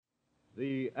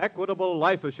The Equitable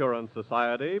Life Assurance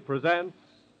Society presents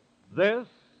This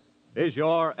is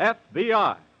Your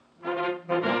FBI.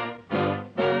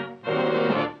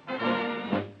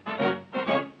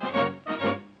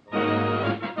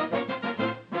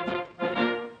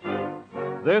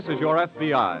 This is Your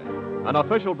FBI, an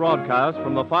official broadcast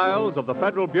from the files of the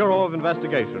Federal Bureau of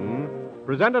Investigation,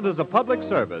 presented as a public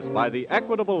service by the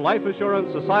Equitable Life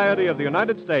Assurance Society of the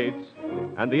United States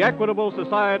and the Equitable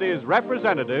Society's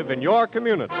representative in your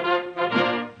community.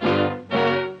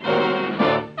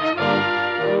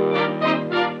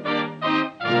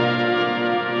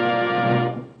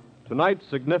 Tonight's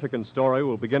significant story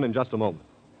will begin in just a moment.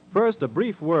 First, a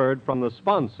brief word from the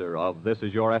sponsor of This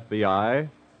Is Your FBI,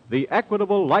 the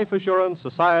Equitable Life Assurance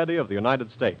Society of the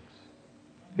United States.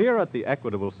 Here at the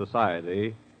Equitable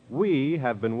Society, we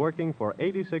have been working for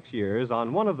 86 years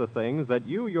on one of the things that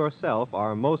you yourself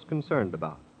are most concerned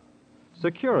about: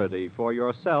 security for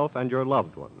yourself and your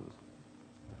loved ones.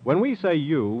 When we say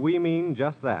you, we mean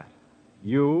just that.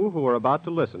 You who are about to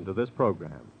listen to this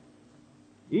program.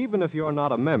 Even if you're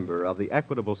not a member of the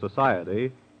Equitable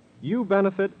Society, you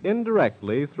benefit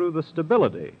indirectly through the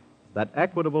stability that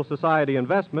Equitable Society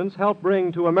investments help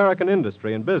bring to American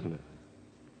industry and business.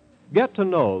 Get to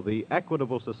know the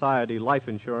Equitable Society life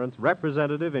insurance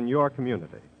representative in your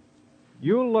community.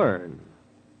 You'll learn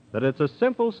that it's a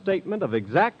simple statement of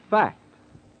exact fact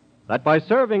that by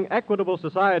serving Equitable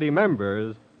Society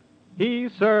members, he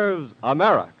serves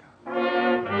America.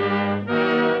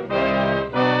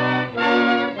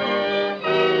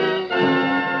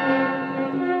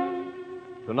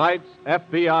 Tonight's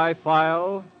FBI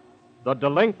file, The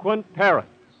Delinquent Parents.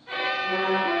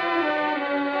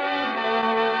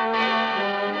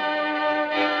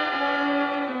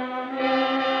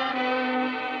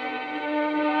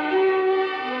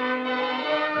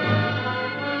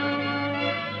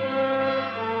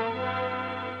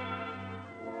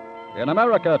 In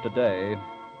America today,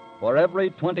 for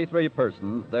every 23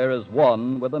 persons, there is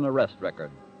one with an arrest record.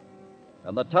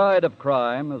 And the tide of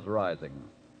crime is rising.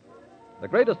 The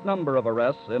greatest number of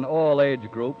arrests in all age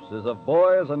groups is of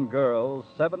boys and girls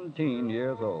 17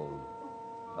 years old.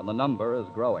 And the number is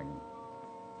growing.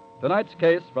 Tonight's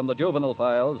case from the juvenile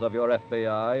files of your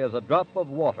FBI is a drop of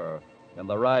water in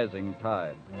the rising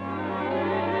tide.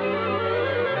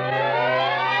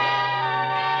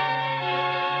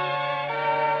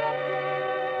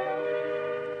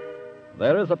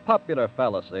 There is a popular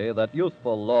fallacy that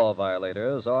youthful law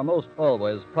violators are most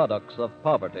always products of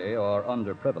poverty or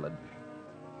underprivilege.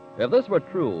 If this were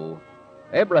true,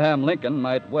 Abraham Lincoln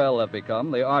might well have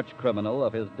become the arch criminal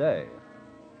of his day.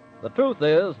 The truth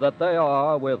is that they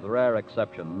are, with rare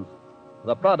exceptions,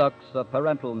 the products of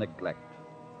parental neglect,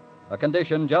 a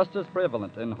condition just as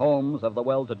prevalent in homes of the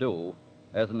well-to-do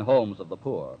as in homes of the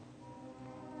poor.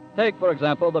 Take, for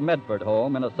example, the Medford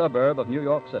home in a suburb of New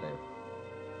York City.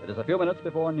 It is a few minutes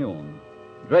before noon.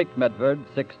 Drake Medford,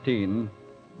 16,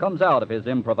 comes out of his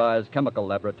improvised chemical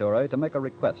laboratory to make a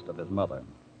request of his mother.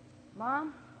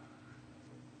 Mom?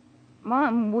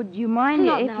 Mom, would you mind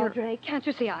Not if now, you're... Drake. Can't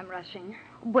you see I'm rushing?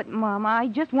 But, Mom, I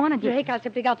just wanted to... Drake, I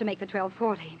simply got to make the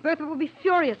 12:40. Bertha will be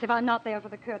furious if I'm not there for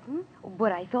the curtain.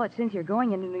 But I thought since you're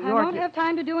going into New I York... won't have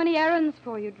time to do any errands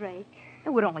for you, Drake. It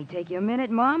would only take you a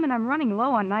minute, Mom, and I'm running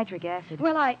low on nitric acid.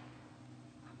 Well,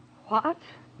 What?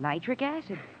 Nitric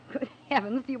acid. Good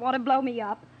heavens, do you want to blow me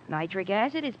up? Nitric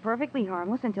acid is perfectly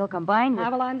harmless until combined with...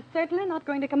 Well, I'm certainly not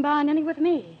going to combine any with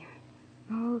me.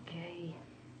 Okay.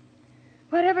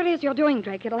 Whatever it is you're doing,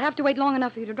 Drake, it'll have to wait long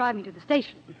enough for you to drive me to the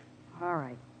station. All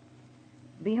right.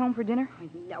 Be home for dinner?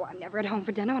 No, I'm never at home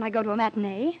for dinner when I go to a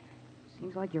matinee.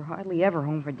 Seems like you're hardly ever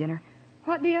home for dinner.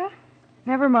 What, dear?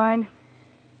 Never mind.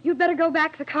 You'd better go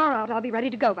back the car out. I'll be ready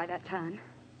to go by that time.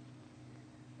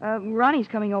 Ronnie's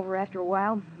coming over after a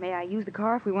while. May I use the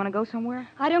car if we want to go somewhere?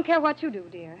 I don't care what you do,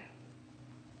 dear.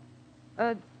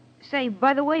 Say,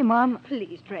 by the way, Mom...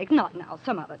 Please, Drake, not now.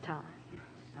 Some other time.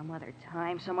 Some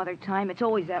other time. It's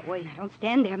always that way. Now, don't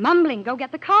stand there mumbling. Go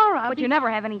get the car out. But you never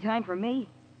have any time for me.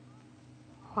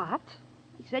 What?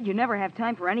 He said you never have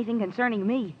time for anything concerning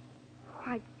me.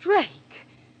 Why, Drake,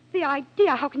 the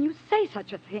idea. How can you say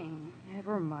such a thing?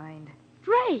 Never mind.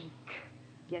 Drake!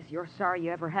 Guess you're sorry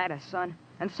you ever had a son.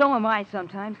 And so am I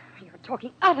sometimes. You're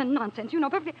talking utter nonsense. You know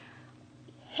perfectly...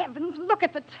 Heavens, look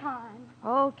at the time.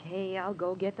 Okay, I'll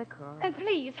go get the car. And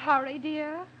please hurry,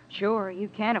 dear. Sure, you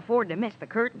can't afford to miss the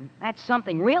curtain. That's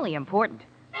something really important.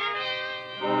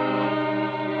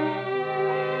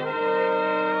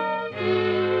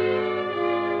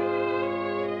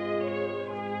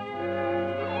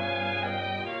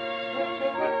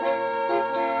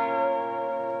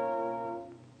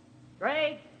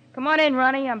 Come on in,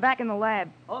 Ronnie. I'm back in the lab.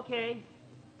 Okay.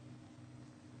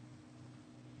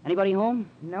 Anybody home?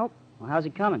 Nope. Well, how's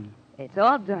it coming? It's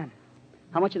all done.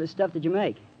 How much of the stuff did you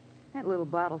make? That little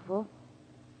bottle full.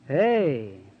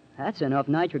 Hey, that's enough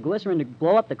nitroglycerin to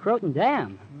blow up the Croton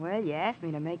Dam. Well, you asked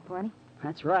me to make plenty.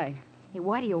 That's right. Hey,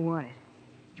 why do you want it?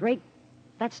 Drake,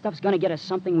 that stuff's gonna get us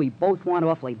something we both want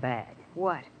awfully bad.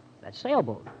 What? That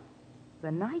sailboat.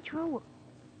 The nitro?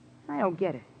 I don't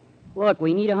get it. Look,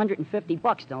 we need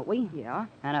 $150, don't we? Yeah,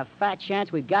 And a fat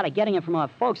chance we've got of getting it from our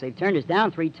folks. They've turned us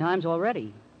down 3 times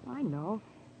already. I know.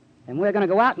 And we're gonna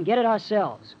go out and get it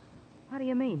ourselves. How do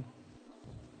you mean?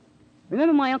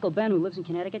 Remember my Uncle Ben who lives in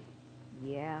Connecticut?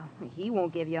 Yeah, he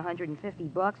won't give you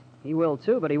 $150. He will,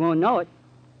 too, but he won't know it.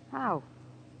 How?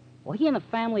 Well, he and the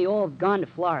family all have gone to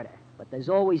Florida. But there's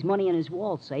always money in his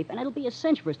wall safe, and it'll be a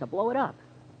cinch for us to blow it up.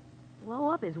 Blow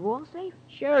up his wall safe?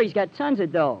 Sure, he's got tons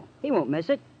of dough. He won't miss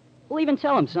it. We'll even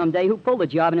tell him someday who pulled the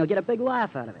job, and he'll get a big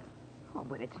laugh out of it. Oh,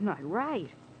 but it's not right.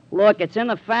 Look, it's in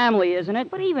the family, isn't it?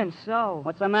 But even so.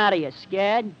 What's the matter? You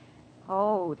scared?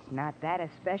 Oh, it's not that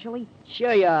especially.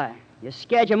 Sure you are. You're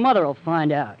scared your mother will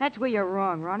find out. That's where you're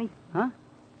wrong, Ronnie. Huh?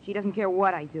 She doesn't care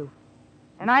what I do.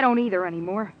 And I don't either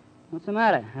anymore. What's the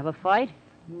matter? Have a fight?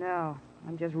 No,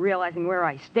 I'm just realizing where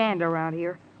I stand around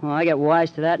here. Well, I got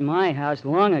wise to that in my house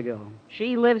long ago.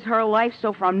 She lives her life,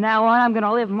 so from now on, I'm going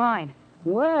to live mine.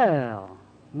 Well,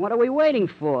 what are we waiting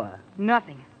for?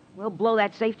 Nothing. We'll blow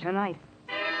that safe tonight.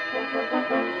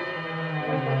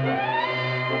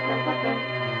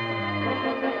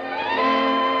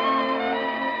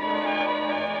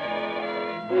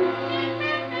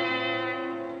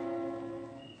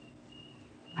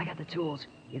 I got the tools.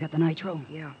 You got the nitro?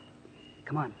 Yeah.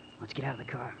 Come on, let's get out of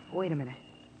the car. Wait a minute.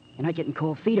 You're not getting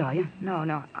cold feet, are you?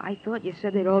 No. I thought you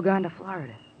said they'd all gone to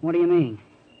Florida. What do you mean?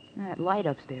 That light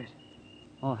upstairs.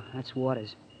 Oh, that's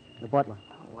Waters, the butler.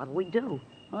 What'll we do?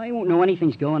 Oh, he won't know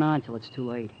anything's going on till it's too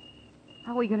late.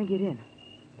 How are we going to get in?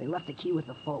 They left the key with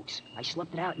the folks. I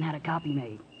slipped it out and had a copy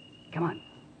made. Come on.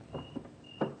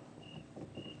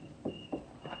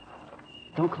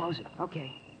 Don't close it.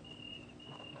 Okay.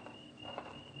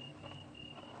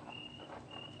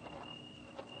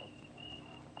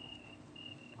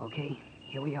 Okay,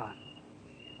 here we are.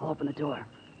 I'll open the door.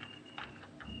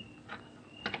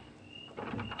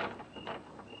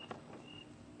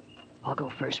 I'll go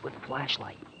first with the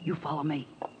flashlight. You follow me.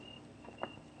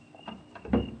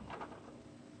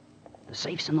 The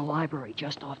safe's in the library,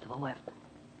 just off to the left.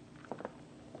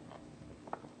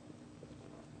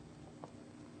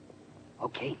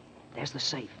 Okay, there's the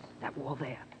safe. That wall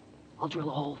there. I'll drill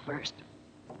a hole first.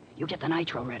 You get the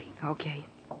nitro ready. Okay.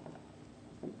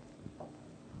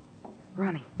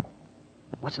 Ronnie,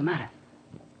 What's the matter?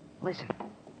 listen.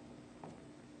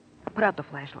 Put out the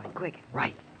flashlight, quick.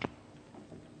 Right.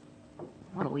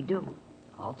 What'll we do?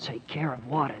 I'll take care of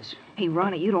Waters. Hey,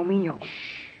 Ronnie, you don't mean you'll...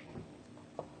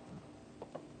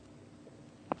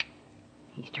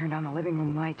 He's turned on the living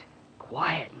room light.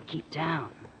 Quiet and keep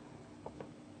down.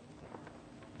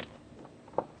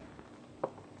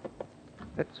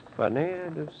 That's funny.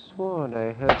 I'd have sworn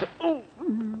I heard... Oh!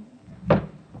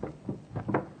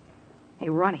 Hey,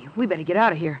 Ronnie, we better get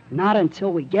out of here. Not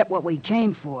until we get what we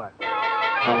came for.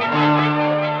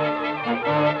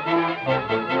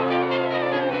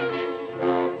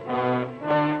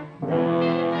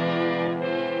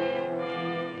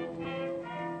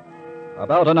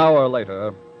 About an hour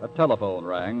later, a telephone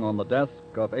rang on the desk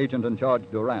of Agent in Charge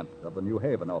Durant of the New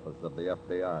Haven office of the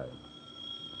FBI.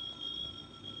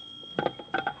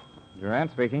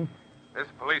 Durant speaking. This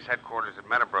is police headquarters at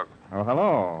Meadowbrook. Oh,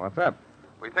 hello. What's up?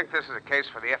 We think this is a case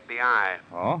for the FBI.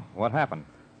 Oh, what happened?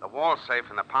 The wall safe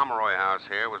in the Pomeroy house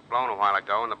here was blown a while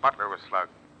ago and the butler was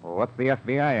slugged. Well, what's the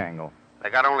FBI angle? They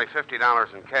got only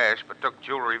 $50 in cash, but took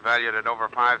jewelry valued at over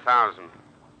 $5,000.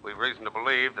 We've reason to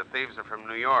believe the thieves are from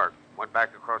New York. Went back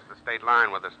across the state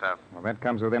line with the stuff. Well, that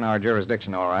comes within our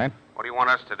jurisdiction, all right. What do you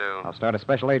want us to do? I'll start a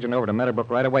special agent over to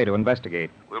Meadowbrook right away to investigate.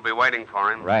 We'll be waiting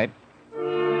for him. Right.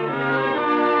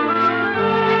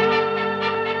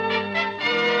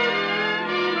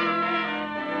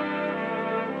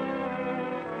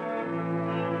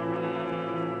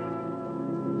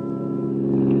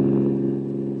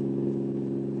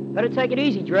 Better take it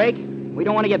easy, Drake. We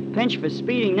don't want to get pinched for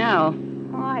speeding now.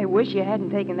 Oh, I wish you hadn't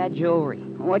taken that jewelry.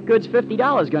 What good's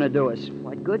 $50 gonna do us?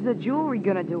 What good's the jewelry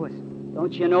gonna do us?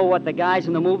 Don't you know what the guys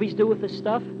in the movies do with this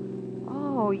stuff?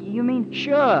 Oh, you mean...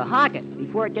 Sure, hock it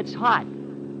before it gets hot.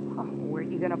 Oh, where are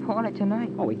you gonna pawn it tonight?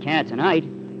 Oh, we can't tonight.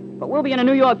 But we'll be in a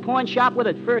New York pawn shop with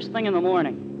it first thing in the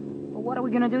morning. Well, what are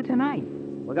we gonna do tonight?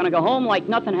 We're gonna go home like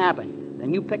nothing happened.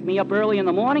 Then you pick me up early in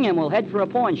the morning and we'll head for a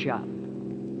pawn shop.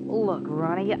 Look,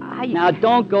 Ronnie, Now,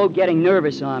 don't go getting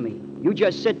nervous on me. You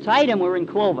just sit tight and we're in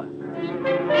clover.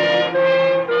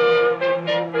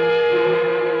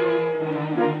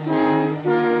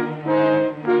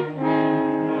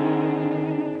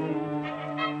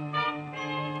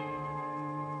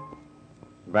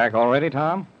 Back already,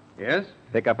 Tom? Yes?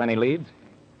 Pick up any leads?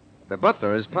 The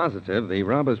butler is positive the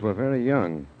robbers were very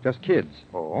young, just kids.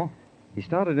 Oh? He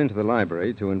started into the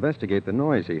library to investigate the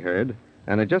noise he heard,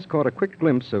 and had just caught a quick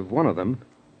glimpse of one of them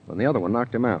when the other one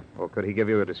knocked him out. Well, could he give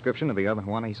you a description of the other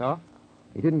one he saw?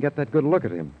 He didn't get that good a look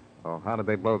at him. Oh, how did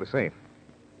they blow the safe?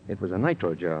 It was a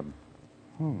nitro job.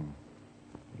 The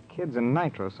kids and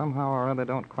nitro somehow or other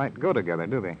don't quite go together,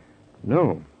 do they?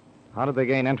 No. How did they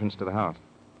gain entrance to the house?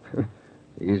 The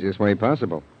easiest way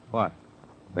possible. What?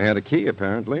 They had a key,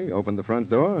 apparently, opened the front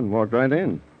door, and walked right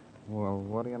in. Well,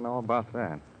 what do you know about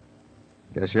that?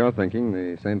 Guess you're thinking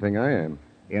the same thing I am.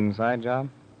 Inside job?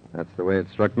 That's the way it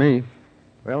struck me.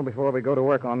 Well, before we go to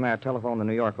work on that, telephone the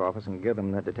New York office and give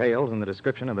them the details and the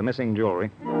description of the missing jewelry.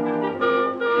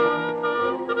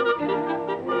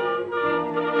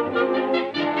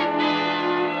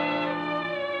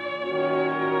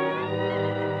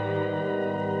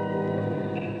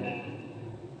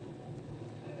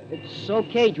 It's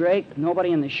okay, Drake.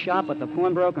 Nobody in the shop but the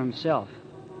pawnbroker himself.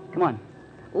 Come on.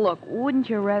 Look, wouldn't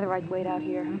you rather I'd wait out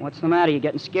here? What's the matter? You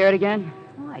getting scared again?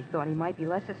 Well, I thought he might be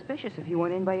less suspicious if you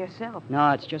went in by yourself.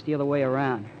 No, it's just the other way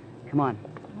around. Come on.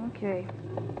 Okay.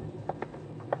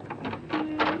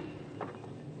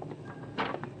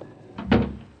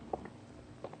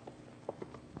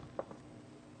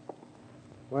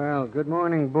 Well, good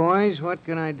morning, boys. What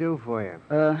can I do for you?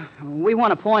 We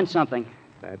want to pawn something.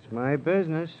 That's my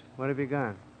business. What have you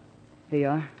got? Here you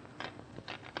are.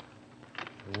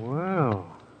 Wow.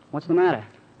 What's the matter?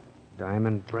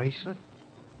 Diamond bracelet?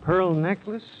 Pearl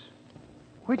necklace?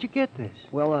 Where'd you get this?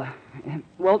 Well,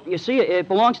 you see, it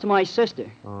belongs to my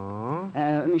sister. Oh?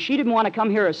 She didn't want to come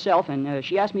here herself, and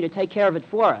she asked me to take care of it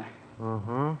for her.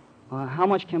 Uh-huh. How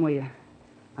much can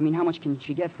how much can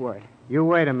she get for it? You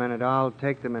wait a minute. I'll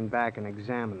take them in back and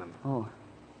examine them. Oh.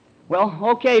 Well,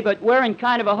 okay, but we're in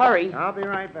kind of a hurry. I'll be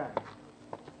right back.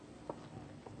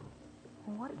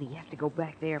 What did he have to go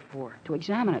back there for? To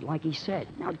examine it, like he said.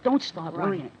 Now, don't stop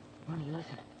worrying it. Ronnie,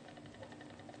 listen.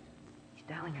 He's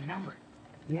dialing a number.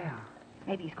 Yeah.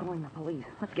 Maybe he's calling the police.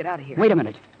 Let's get out of here. Wait a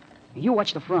minute. You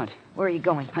watch the front. Where are you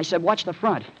going? I said watch the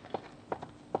front.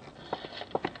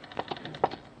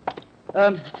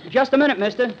 Just a minute,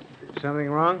 mister. Something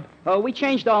wrong? We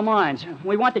changed our minds.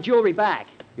 We want the jewelry back.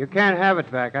 You can't have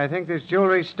it back. I think this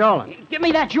jewelry's stolen. Give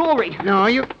me that jewelry. No,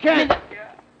 you can't.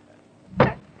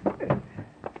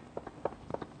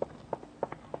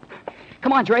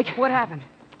 Come on, Drake. What happened?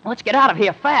 Let's get out of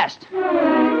here fast.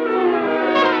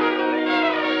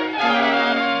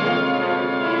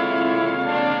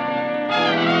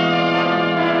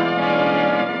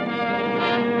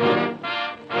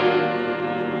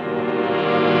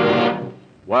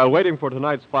 While waiting for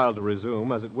tonight's file to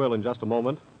resume, as it will in just a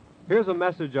moment, here's a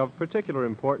message of particular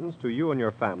importance to you and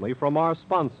your family from our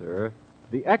sponsor,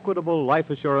 the Equitable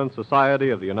Life Assurance Society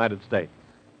of the United States.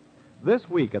 This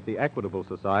week at the Equitable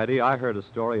Society, I heard a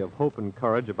story of hope and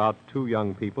courage about two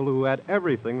young people who had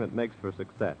everything that makes for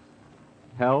success: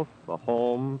 health, a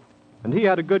home, and he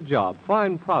had a good job,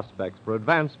 fine prospects for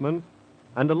advancement,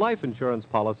 and a life insurance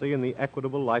policy in the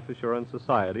Equitable Life Assurance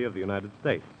Society of the United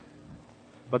States.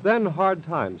 But then hard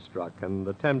times struck, and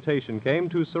the temptation came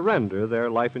to surrender their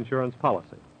life insurance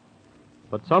policy.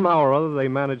 But somehow or other, they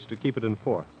managed to keep it in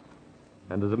force.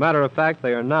 And as a matter of fact,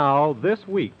 they are now, this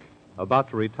week, about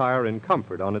to retire in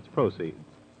comfort on its proceeds.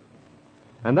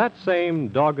 And that same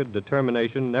dogged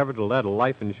determination never to let a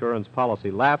life insurance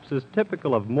policy lapse is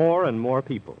typical of more and more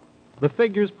people. The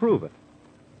figures prove it.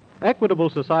 Equitable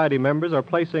Society members are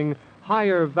placing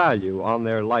higher value on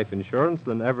their life insurance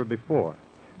than ever before,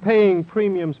 paying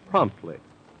premiums promptly,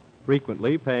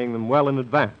 frequently paying them well in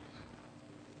advance.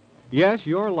 Yes,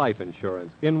 your life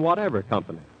insurance, in whatever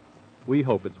company, we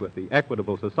hope it's with the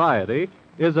Equitable Society,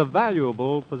 is a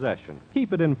valuable possession.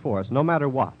 Keep it in force, no matter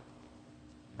what.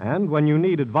 And when you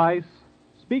need advice,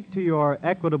 speak to your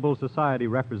Equitable Society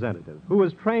representative, who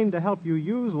is trained to help you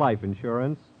use life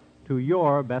insurance to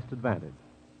your best advantage.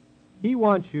 He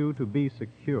wants you to be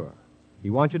secure.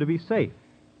 He wants you to be safe.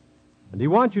 And he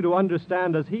wants you to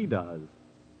understand, as he does,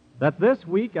 that this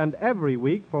week and every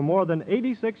week for more than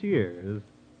 86 years,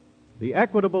 the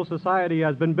Equitable Society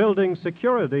has been building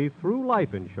security through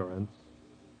life insurance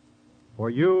for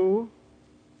you,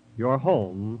 your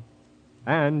home,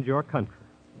 and your country.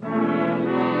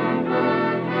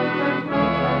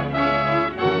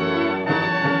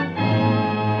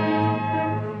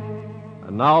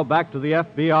 now back to the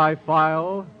FBI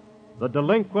file, The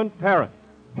Delinquent Parent.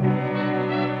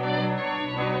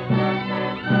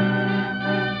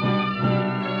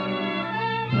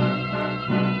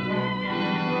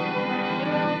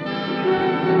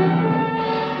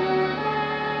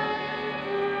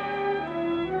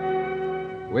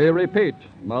 We repeat,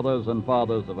 mothers and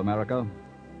fathers of America,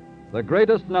 the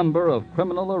greatest number of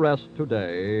criminal arrests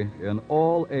today in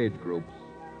all age groups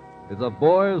is of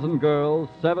boys and girls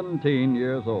 17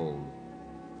 years old.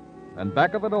 And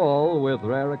back of it all, with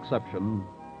rare exception,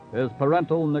 is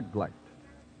parental neglect.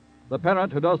 The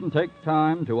parent who doesn't take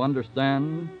time to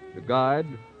understand, to guide,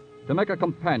 to make a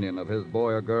companion of his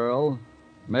boy or girl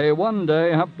may one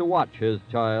day have to watch his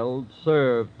child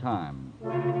serve time.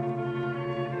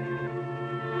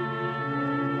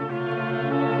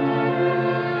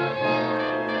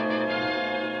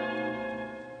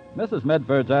 Mrs.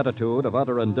 Medford's attitude of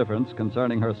utter indifference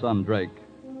concerning her son Drake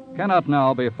cannot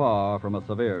now be far from a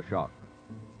severe shock.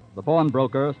 The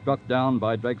pawnbroker, struck down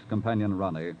by Drake's companion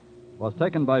Ronnie, was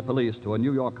taken by police to a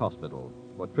New York hospital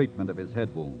for treatment of his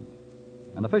head wounds.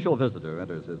 An official visitor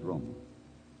enters his room.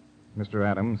 Mr.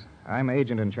 Adams, I'm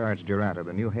agent in charge Durant of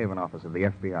the New Haven office of the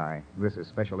FBI. This is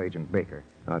Special Agent Baker.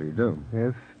 How do you do?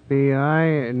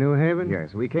 FBI, New Haven?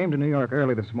 Yes, we came to New York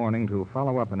early this morning to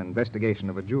follow up an investigation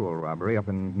of a jewel robbery up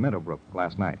in Meadowbrook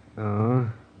last night.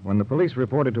 Oh? When the police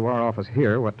reported to our office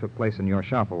here what took place in your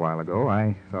shop a while ago,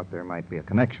 I thought there might be a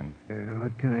connection.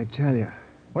 What can I tell you?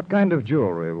 What kind of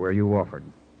jewelry were you offered?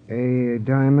 A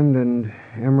diamond and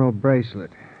emerald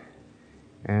bracelet.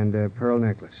 And a pearl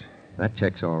necklace. That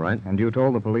checks all right. And you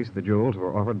told the police the jewels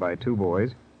were offered by two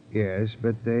boys? Yes,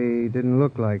 but they didn't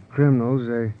look like criminals.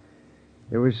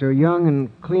 They were so young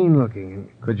and clean-looking.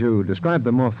 Could you describe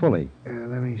them more fully?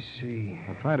 Let me see.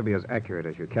 Well, try to be as accurate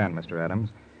as you can, Mr. Adams.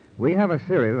 We have a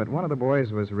theory that one of the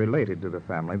boys was related to the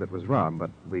family that was robbed,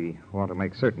 but we want to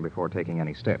make certain before taking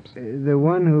any steps. The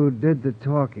one who did the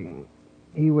talking,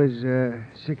 he was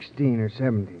 16 or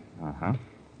 17. Uh-huh.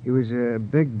 He was a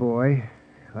big boy,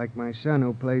 like my son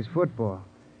who plays football.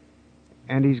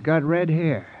 And he's got red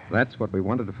hair. That's what we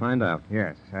wanted to find out.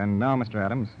 Yes, and now, Mr.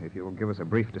 Adams, if you'll give us a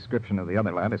brief description of the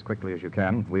other lad as quickly as you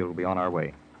can, we'll be on our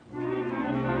way.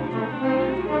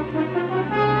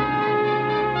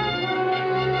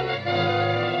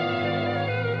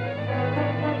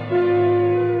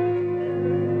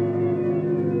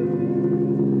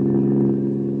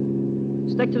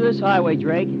 Stick to this highway,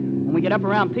 Drake. When we get up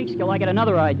around Peekskill, I get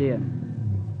another idea.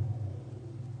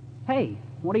 Hey,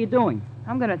 what are you doing?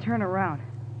 I'm going to turn around.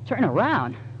 Turn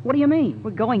around? What do you mean?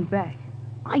 We're going back.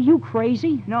 Are you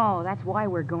crazy? No, that's why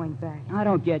we're going back. I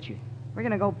don't get you. We're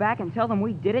going to go back and tell them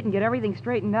we did it and get everything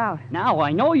straightened out. Now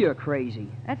I know you're crazy.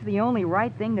 That's the only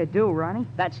right thing to do, Ronnie.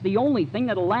 That's the only thing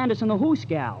that'll land us in the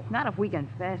hoosegow. Not if we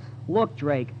confess. Look,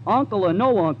 Drake, uncle or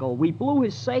no uncle, we blew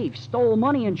his safe, stole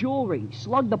money and jewelry,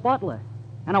 slugged the butler.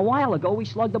 And a while ago, we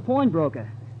slugged the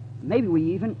pawnbroker. Maybe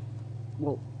we even...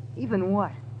 Well, even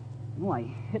what? Well, I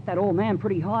hit that old man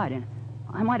pretty hard, and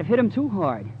I might have hit him too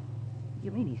hard.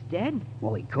 You mean he's dead?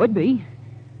 Well, he could be.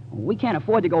 We can't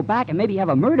afford to go back and maybe have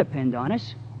a murder pinned on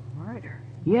us. Murder?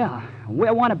 Yeah,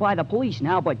 we're wanted by the police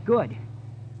now, but good.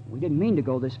 We didn't mean to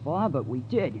go this far, but we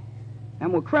did.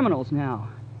 And we're criminals now.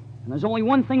 And there's only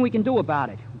one thing we can do about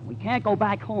it. We can't go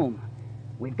back home.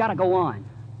 We've got to go on.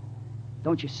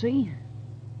 Don't you see?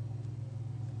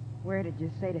 Where did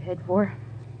you say to head for?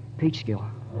 Peekskill.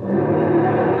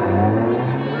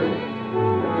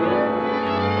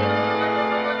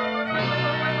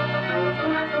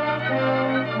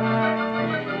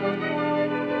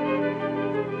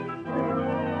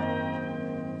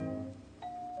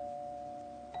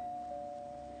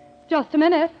 Just a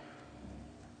minute.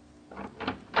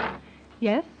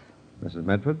 Yes? Mrs.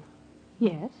 Medford?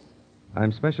 Yes.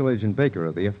 I'm Special Agent Baker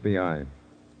of the FBI.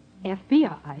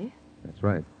 FBI? That's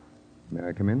right. May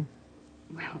I come in?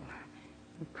 Well,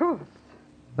 of course.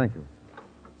 Thank you.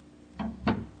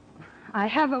 I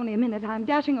have only a minute. I'm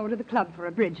dashing over to the club for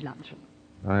a bridge luncheon.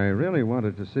 I really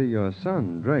wanted to see your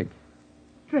son, Drake.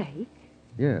 Drake?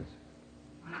 Yes.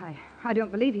 I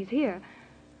don't believe he's here.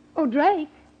 Oh, Drake.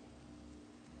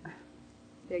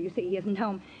 There, you see, he isn't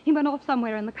home. He went off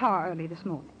somewhere in the car early this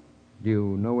morning. Do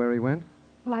you know where he went?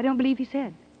 Well, I don't believe he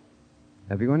said.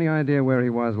 Have you any idea where he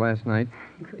was last night?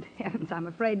 Good heavens, I'm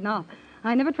afraid not.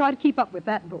 I never try to keep up with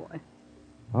that boy.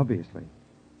 Obviously.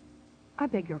 I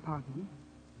beg your pardon.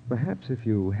 Perhaps if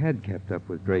you had kept up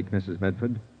with Drake, Mrs.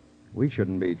 Medford, we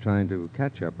shouldn't be trying to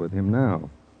catch up with him now.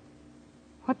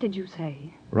 What did you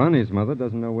say? Ronnie's mother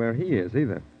doesn't know where he is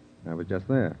either. I was just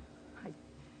there.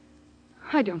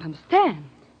 I don't understand.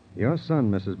 Your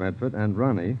son, Mrs. Medford, and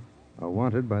Ronnie are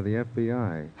wanted by the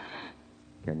FBI.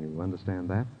 Can you understand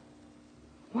that?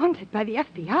 Wanted by the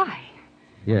FBI?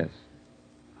 Yes.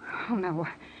 Oh, no.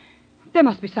 There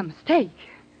must be some mistake.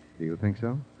 Do you think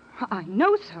so? I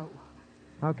know so.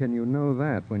 How can you know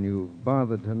that when you've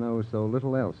bothered to know so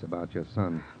little else about your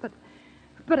son?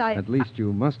 But I... At least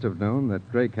you must have known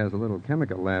that Drake has a little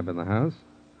chemical lab in the house.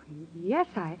 Yes,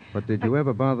 I... But did you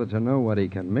ever bother to know what he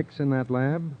can mix in that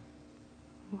lab?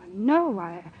 Well, no,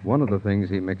 I... One of the things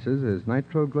he mixes is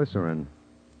nitroglycerin.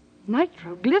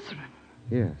 Nitroglycerin?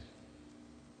 Yes.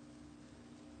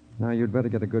 Now, you'd better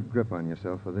get a good grip on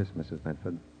yourself for this, Mrs.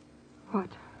 Medford. What?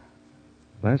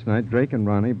 Last night, Drake and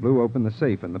Ronnie blew open the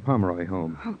safe in the Pomeroy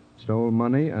home. Oh. Stole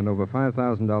money and over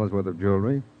 $5,000 worth of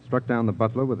jewelry, struck down the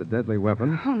butler with a deadly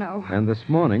weapon. Oh, no. And this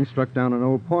morning struck down an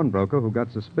old pawnbroker who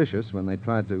got suspicious when they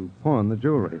tried to pawn the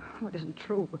jewelry. Oh, it isn't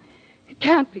true. It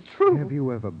can't be true. Have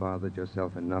you ever bothered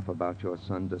yourself enough about your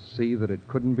son to see that it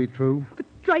couldn't be true? But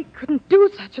Drake couldn't do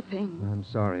such a thing. I'm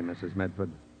sorry, Mrs. Medford.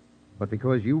 But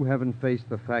because you haven't faced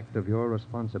the fact of your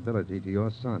responsibility to your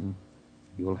son,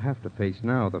 you'll have to face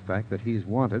now the fact that he's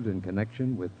wanted in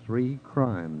connection with 3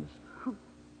 crimes. Oh,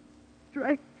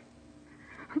 Drake.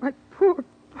 My poor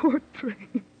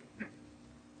Drake.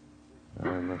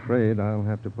 I'm afraid I'll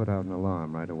have to put out an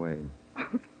alarm right away.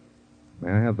 May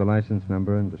I have the license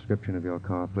number and description of your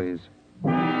car, please?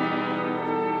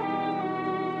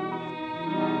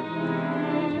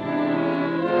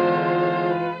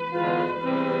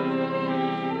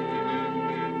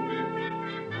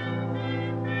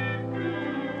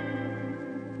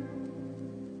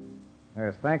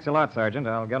 Yes, thanks a lot, Sergeant.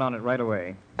 I'll get on it right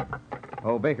away.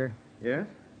 Oh, Baker. Yes?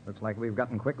 Looks like we've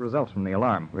gotten quick results from the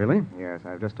alarm. Really? Yes,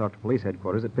 I've just talked to police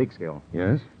headquarters at Peekskill.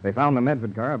 Yes? They found the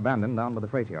Medford car abandoned down by the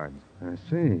freight yards. I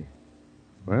see.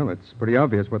 Well, it's pretty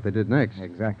obvious what they did next.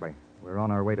 Exactly. We're on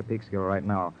our way to Peekskill right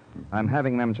now. I'm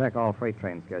having them check all freight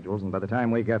train schedules, and by the time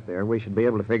we get there, we should be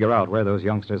able to figure out where those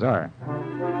youngsters are.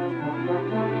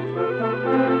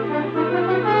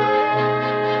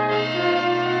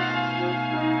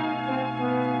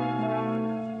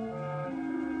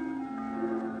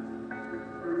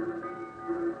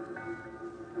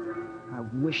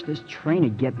 I wish this train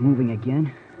would get moving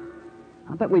again.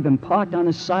 I bet we've been parked on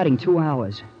this siding 2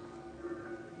 hours.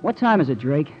 What time is it,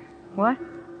 Drake? What?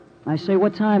 I say,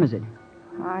 what time is it?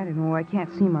 I don't know. I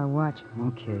can't see my watch.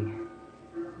 Okay.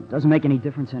 It doesn't make any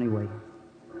difference anyway.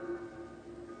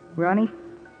 Ronnie,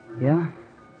 Yeah?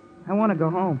 I want to go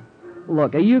home.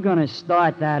 Look, are you gonna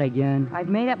start that again? I've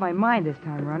made up my mind this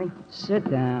time, Ronnie. Sit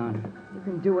down. You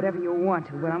can do whatever you want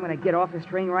to, but I'm going to get off this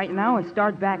train right now and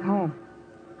start back home.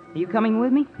 Are you coming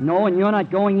with me? No, and you're not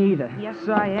going either. Yes,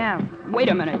 I am. Wait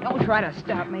a minute. Don't try to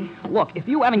stop me. Look, if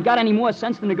you haven't got any more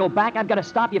sense than to go back, I've got to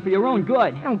stop you for your own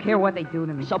good. I don't care what they do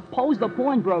to me. Suppose the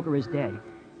pawnbroker is dead.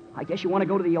 I guess you want to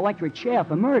go to the electric chair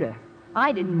for murder.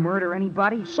 I didn't murder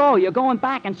anybody. So you're going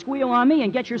back and squeal on me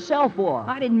and get yourself off.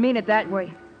 I didn't mean it that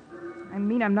way. I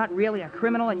mean, I'm not really a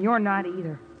criminal, and you're not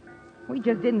either. We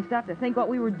just didn't stop to think what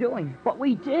we were doing. But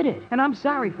we did it. And I'm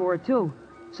sorry for it, too.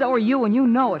 So are you, and you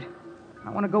know it. I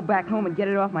want to go back home and get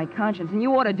it off my conscience, and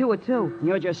you ought to do it, too.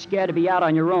 You're just scared to be out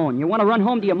on your own. You want to run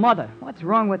home to your mother. What's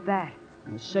wrong with that?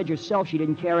 You said yourself she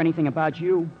didn't care anything about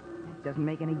you. It doesn't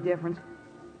make any difference.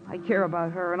 I care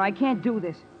about her, and I can't do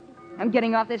this. I'm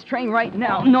getting off this train right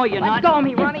now. Oh, no, you're not. Let go of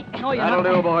me, Ronnie. No, you're That'll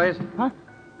not. do, boys. Huh?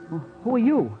 Well, who are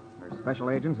you? We're special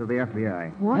agents of the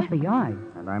FBI. What?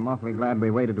 FBI. And I'm awfully glad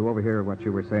we waited to overhear what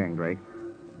you were saying, Drake.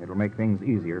 It'll make things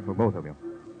easier for both of you.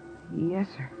 Yes,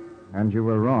 sir. And you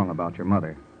were wrong about your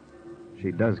mother.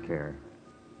 She does care.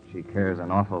 She cares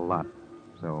an awful lot.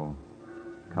 So,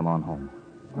 come on home.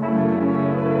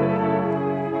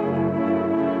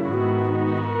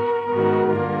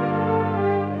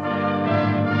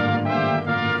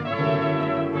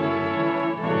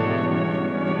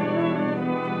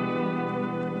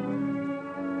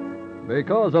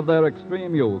 Because of their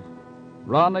extreme youth,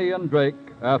 Ronnie and Drake,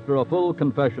 after a full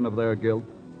confession of their guilt,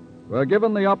 were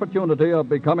given the opportunity of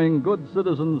becoming good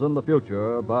citizens in the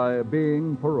future by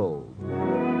being paroled.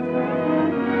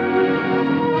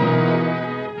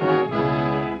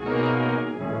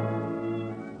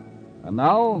 And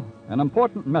now, an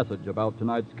important message about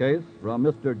tonight's case from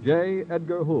Mr. J.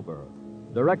 Edgar Hoover,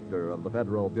 Director of the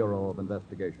Federal Bureau of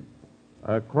Investigation.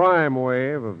 A crime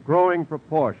wave of growing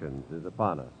proportions is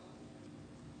upon us.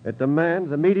 It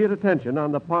demands immediate attention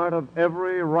on the part of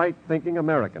every right-thinking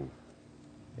American.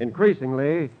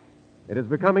 Increasingly, it is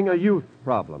becoming a youth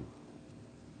problem.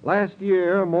 Last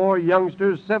year, more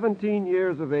youngsters 17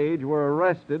 years of age were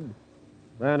arrested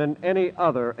than in any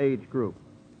other age group.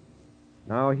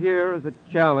 Now, here is a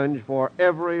challenge for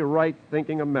every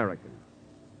right-thinking American.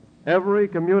 Every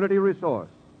community resource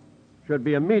should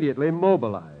be immediately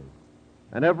mobilized,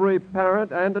 and every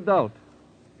parent and adult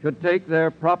should take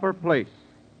their proper place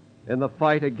in the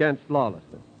fight against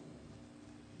lawlessness.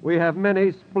 We have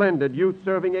many splendid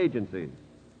youth-serving agencies.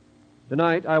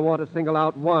 Tonight, I want to single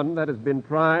out one that has been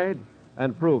tried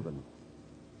and proven: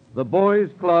 the Boys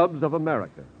Clubs of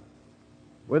America.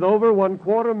 With over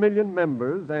 250,000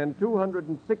 members and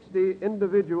 260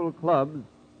 individual clubs,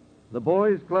 the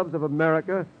Boys Clubs of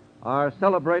America are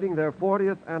celebrating their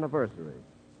 40th anniversary.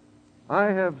 I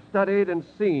have studied and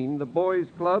seen the Boys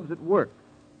Clubs at work.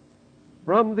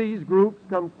 From these groups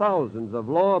come thousands of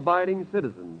law-abiding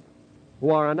citizens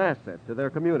who are an asset to their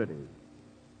communities.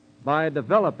 By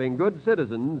developing good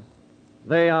citizens,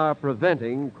 they are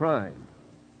preventing crime.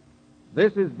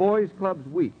 This is Boys Clubs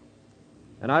Week,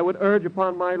 and I would urge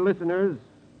upon my listeners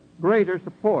greater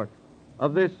support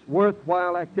of this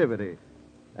worthwhile activity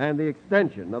and the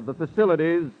extension of the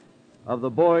facilities of the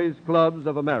Boys Clubs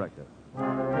of America.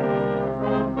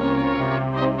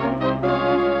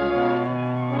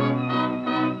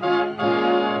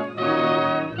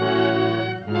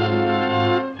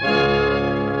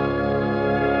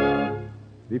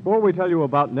 Before we tell you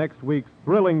about next week's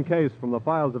thrilling case from the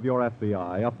files of your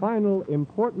FBI, a final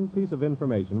important piece of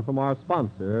information from our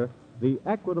sponsor, the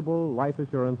Equitable Life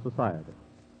Assurance Society.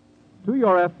 To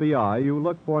your FBI, you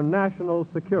look for national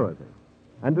security,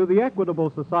 and to the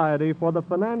Equitable Society for the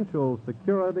financial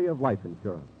security of life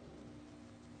insurance.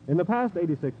 In the past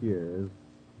 86 years,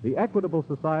 the Equitable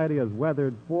Society has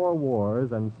weathered 4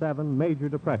 wars and 7 major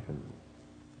depressions.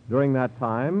 During that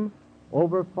time,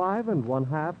 over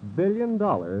 $5.5 billion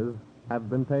have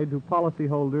been paid to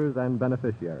policyholders and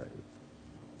beneficiaries.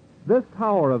 This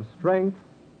tower of strength,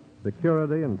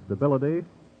 security, and stability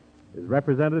is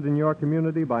represented in your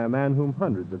community by a man whom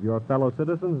hundreds of your fellow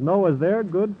citizens know as their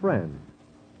good friend,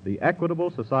 the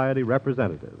Equitable Society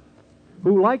representative,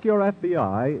 who, like your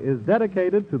FBI, is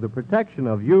dedicated to the protection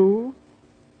of you,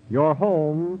 your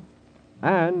home,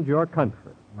 and your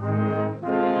country.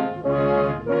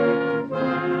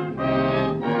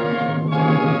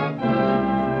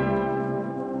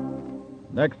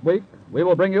 Next week, we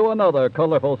will bring you another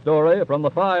colorful story from the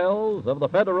files of the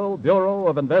Federal Bureau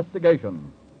of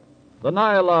Investigation, the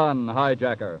Nylon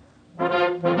Hijacker.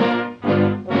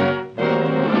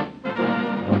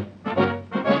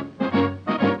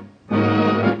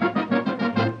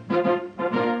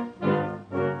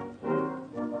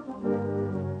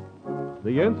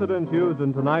 The incidents used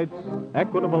in tonight's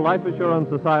Equitable Life Assurance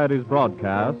Society's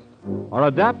broadcast are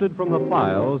adapted from the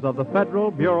files of the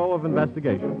Federal Bureau of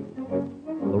Investigation.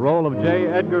 The role of J.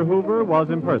 Edgar Hoover was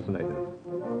impersonated.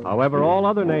 However, all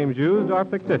other names used are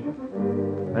fictitious,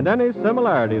 and any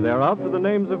similarity thereof to the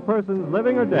names of persons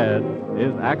living or dead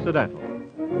is accidental.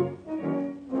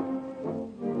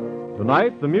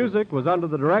 Tonight, the music was under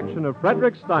the direction of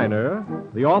Frederick Steiner,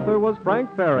 the author was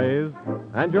Frank Ferries,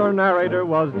 and your narrator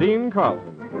was Dean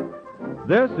Carlton.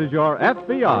 This is Your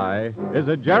FBI is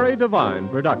a Jerry Devine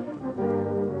production.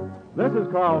 This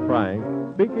is Carl Frank,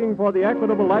 speaking for the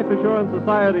Equitable Life Assurance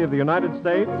Society of the United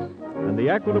States and the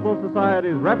Equitable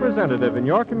Society's representative in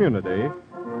your community,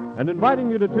 and inviting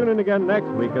you to tune in again next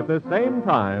week at this same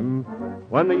time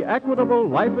when the Equitable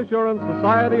Life Assurance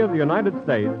Society of the United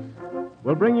States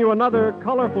will bring you another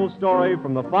colorful story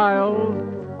from the files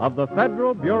of the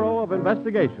Federal Bureau of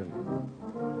Investigation,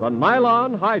 the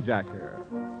Nylon Hijacker,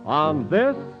 on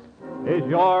This Is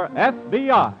Your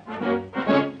FBI.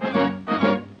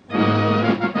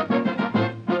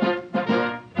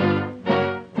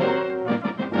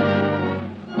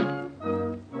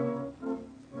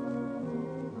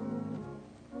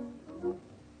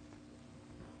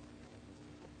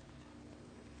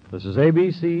 This is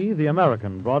ABC, the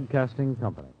American Broadcasting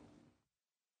Company.